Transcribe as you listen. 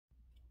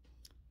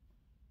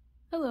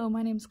Hello,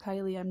 my name is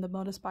Kylie. I'm the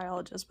Motus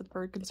Biologist with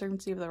Bird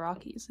Conservancy of the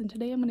Rockies, and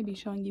today I'm going to be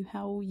showing you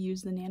how we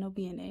use the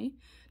NanoVNA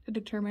to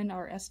determine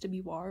our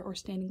SWR, or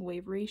standing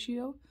wave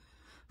ratio,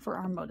 for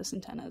our Motus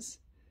antennas.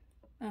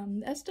 The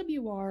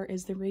SWR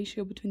is the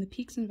ratio between the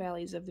peaks and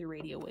valleys of the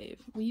radio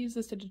wave. We use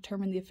this to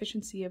determine the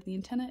efficiency of the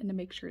antenna and to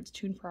make sure it's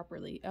tuned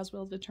properly, as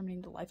well as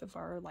determining the life of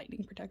our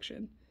lightning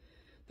protection.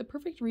 The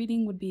perfect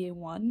reading would be a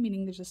 1,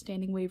 meaning there's a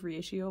standing wave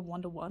ratio of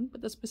 1 to 1,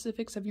 but the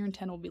specifics of your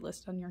antenna will be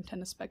listed on your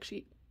antenna spec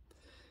sheet.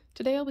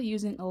 Today I'll be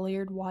using a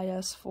Laird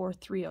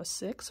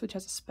YS4306, which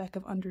has a spec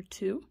of under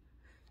 2.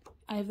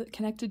 I've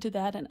connected to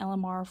that an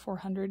LMR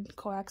 400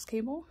 coax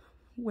cable,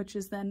 which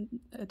is then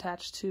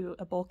attached to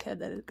a bulkhead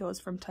that it goes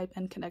from type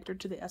N connector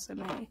to the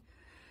SMA,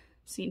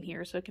 seen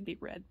here, so it can be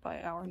read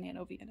by our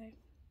NanoVNA.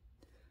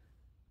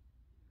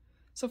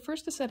 So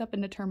first, to set up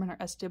and determine our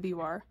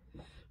SWR,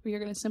 we are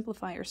going to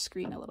simplify our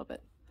screen a little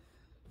bit.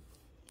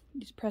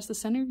 You just press the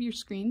center of your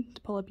screen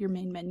to pull up your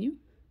main menu.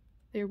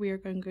 There we are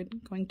going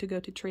to go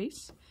to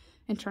Trace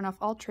and turn off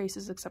all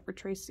traces except for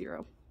Trace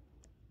 0.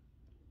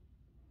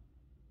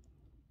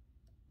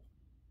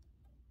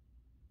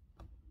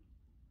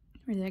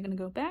 We're then going to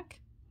go back,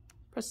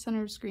 press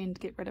center of screen to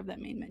get rid of that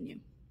main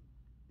menu.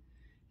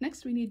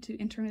 Next, we need to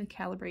internally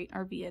calibrate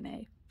our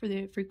VNA for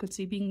the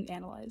frequency being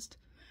analyzed.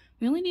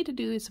 We only need to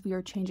do this if we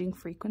are changing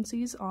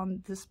frequencies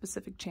on this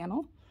specific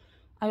channel.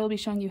 I will be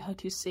showing you how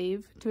to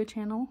save to a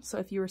channel, so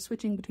if you are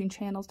switching between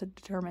channels to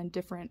determine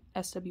different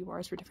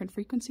SWRs for different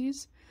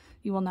frequencies,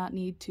 you will not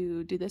need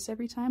to do this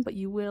every time, but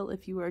you will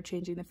if you are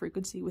changing the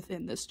frequency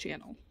within this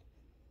channel.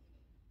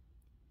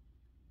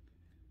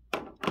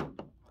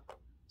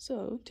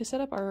 So, to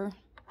set up our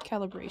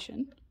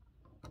calibration,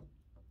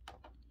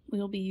 we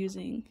will be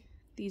using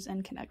these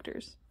end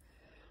connectors.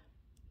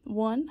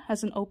 One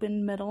has an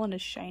open middle and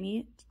is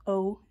shiny.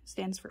 O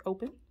stands for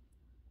open.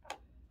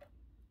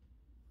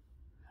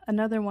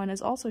 Another one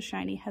is also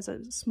shiny, has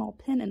a small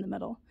pin in the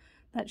middle.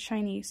 That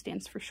shiny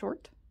stands for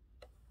short.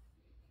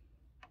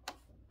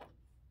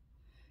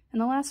 And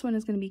the last one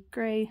is going to be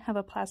gray, have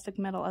a plastic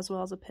middle as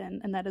well as a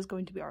pin, and that is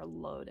going to be our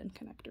load end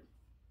connector.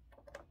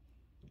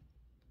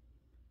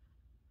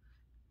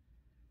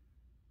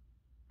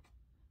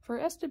 For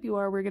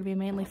SWR, we're going to be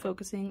mainly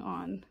focusing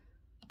on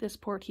this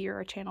port here,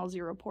 our channel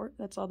 0 port.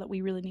 That's all that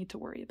we really need to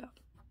worry about.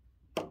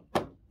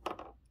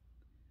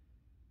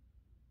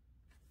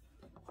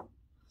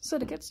 So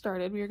to get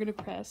started, we are going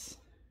to press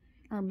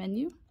our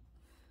menu,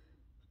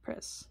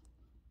 press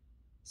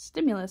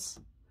stimulus,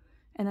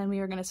 and then we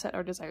are going to set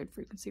our desired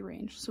frequency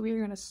range. So we are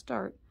going to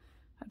start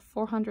at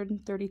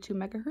 432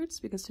 megahertz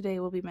because today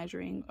we'll be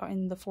measuring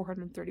in the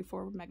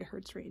 434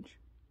 megahertz range,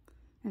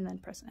 and then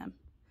press M.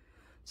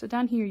 So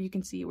down here you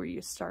can see where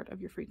your start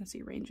of your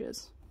frequency range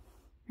is.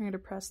 You're going to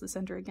press the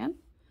center again,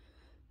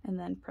 and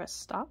then press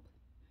stop,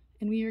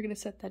 and we are going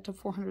to set that to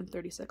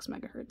 436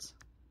 megahertz.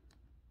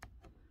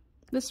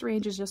 This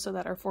range is just so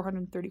that our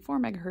 434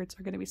 megahertz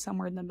are going to be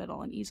somewhere in the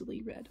middle and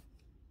easily read.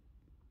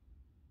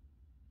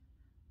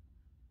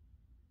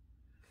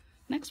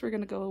 Next, we're going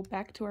to go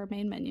back to our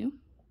main menu,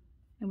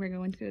 and we're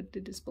going to go to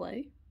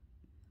Display,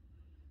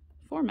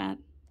 Format,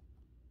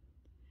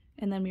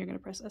 and then we are going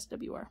to press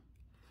SWR.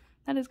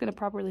 That is going to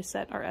properly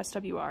set our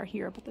SWR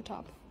here up at the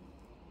top.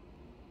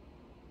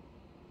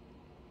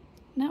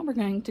 Now we're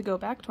going to go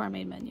back to our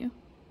main menu,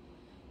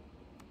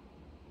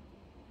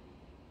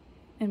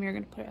 and we're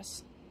going to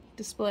press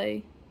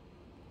Display,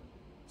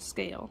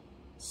 Scale,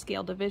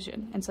 Scale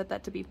Division, and set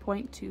that to be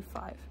 0.25,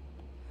 and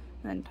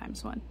then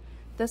times 1.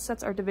 This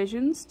sets our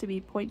divisions to be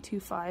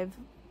 0.25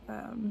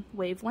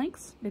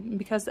 wavelengths. And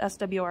because the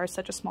SWR is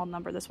such a small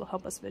number, this will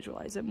help us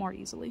visualize it more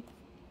easily.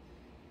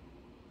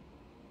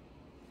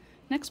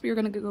 Next, we are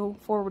going to go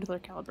forward with our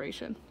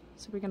calibration.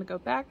 So we're going to go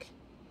back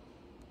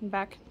and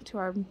back to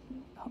our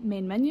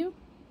main menu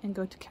and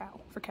go to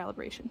Cal for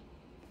calibration.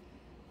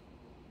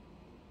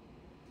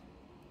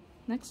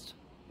 Next,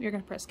 we are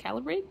going to press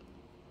Calibrate,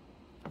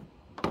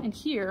 and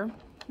here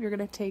we are going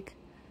to take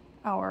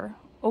our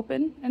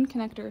open end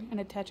connector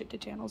and attach it to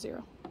channel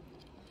 0.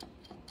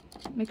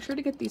 Make sure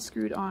to get these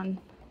screwed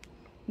on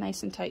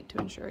nice and tight to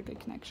ensure a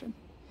good connection.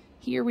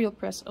 Here we'll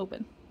press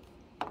open.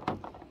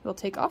 We'll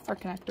take off our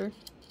connector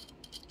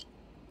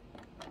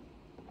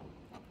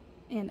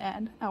and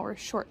add our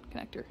short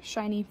connector,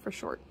 shiny for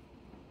short.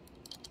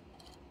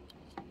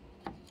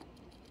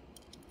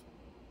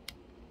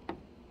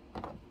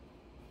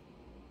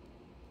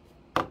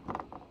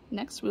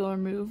 Next, we'll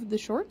remove the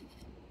short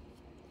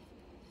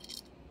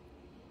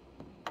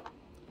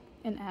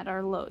and add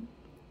our load.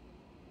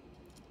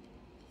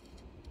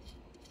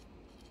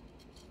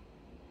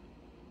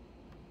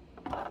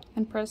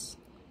 And press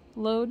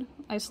load,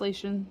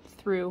 isolation,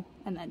 through,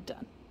 and then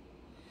done.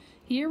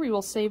 Here we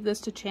will save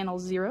this to channel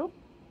 0,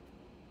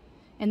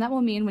 and that will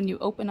mean when you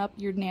open up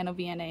your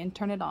NanoVNA and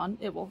turn it on,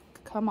 it will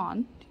come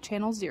on to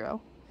channel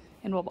 0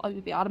 and will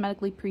be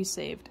automatically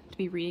pre-saved to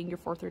be reading your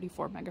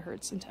 434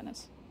 megahertz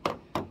antennas.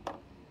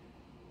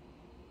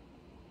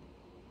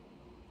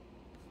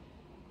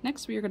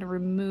 Next, we are going to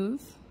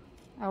remove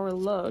our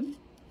load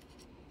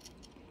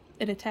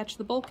and attach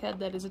the bulkhead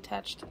that is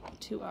attached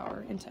to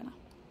our antenna.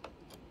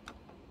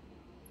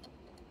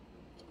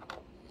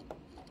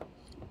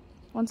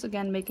 Once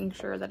again, making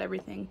sure that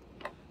everything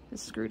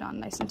is screwed on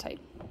nice and tight.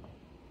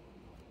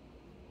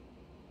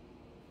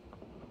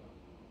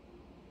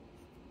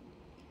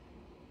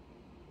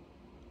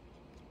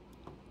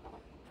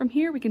 From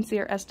here we can see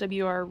our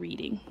SWR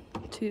reading.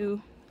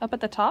 Up at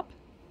the top,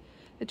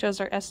 it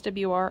shows our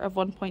SWR of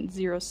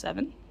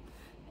 1.07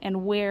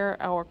 and where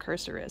our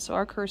cursor is. So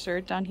our cursor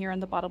down here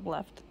on the bottom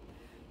left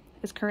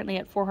is currently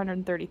at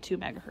 432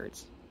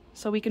 megahertz.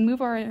 So we can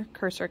move our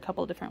cursor a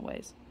couple of different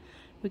ways.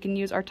 We can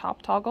use our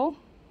top toggle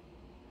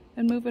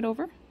and move it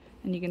over,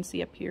 and you can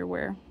see up here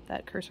where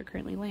that cursor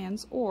currently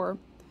lands, or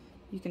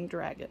you can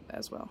drag it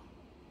as well.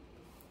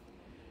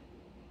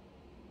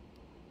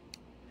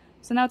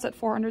 So now it's at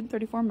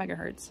 434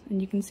 megahertz,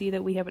 and you can see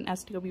that we have an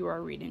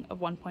SWR reading of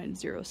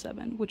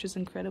 1.07, which is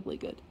incredibly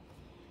good.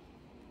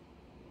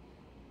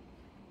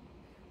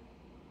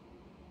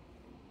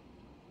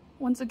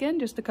 Once again,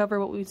 just to cover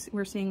what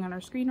we're seeing on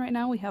our screen right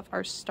now, we have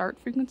our start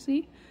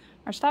frequency,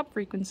 our stop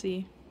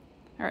frequency,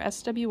 our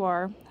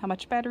SWR, how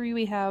much battery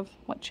we have,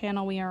 what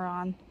channel we are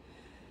on,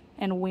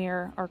 and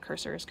where our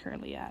cursor is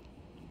currently at.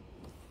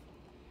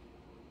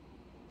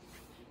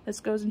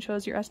 This goes and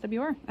shows your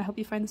SWR. I hope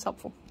you find this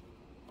helpful.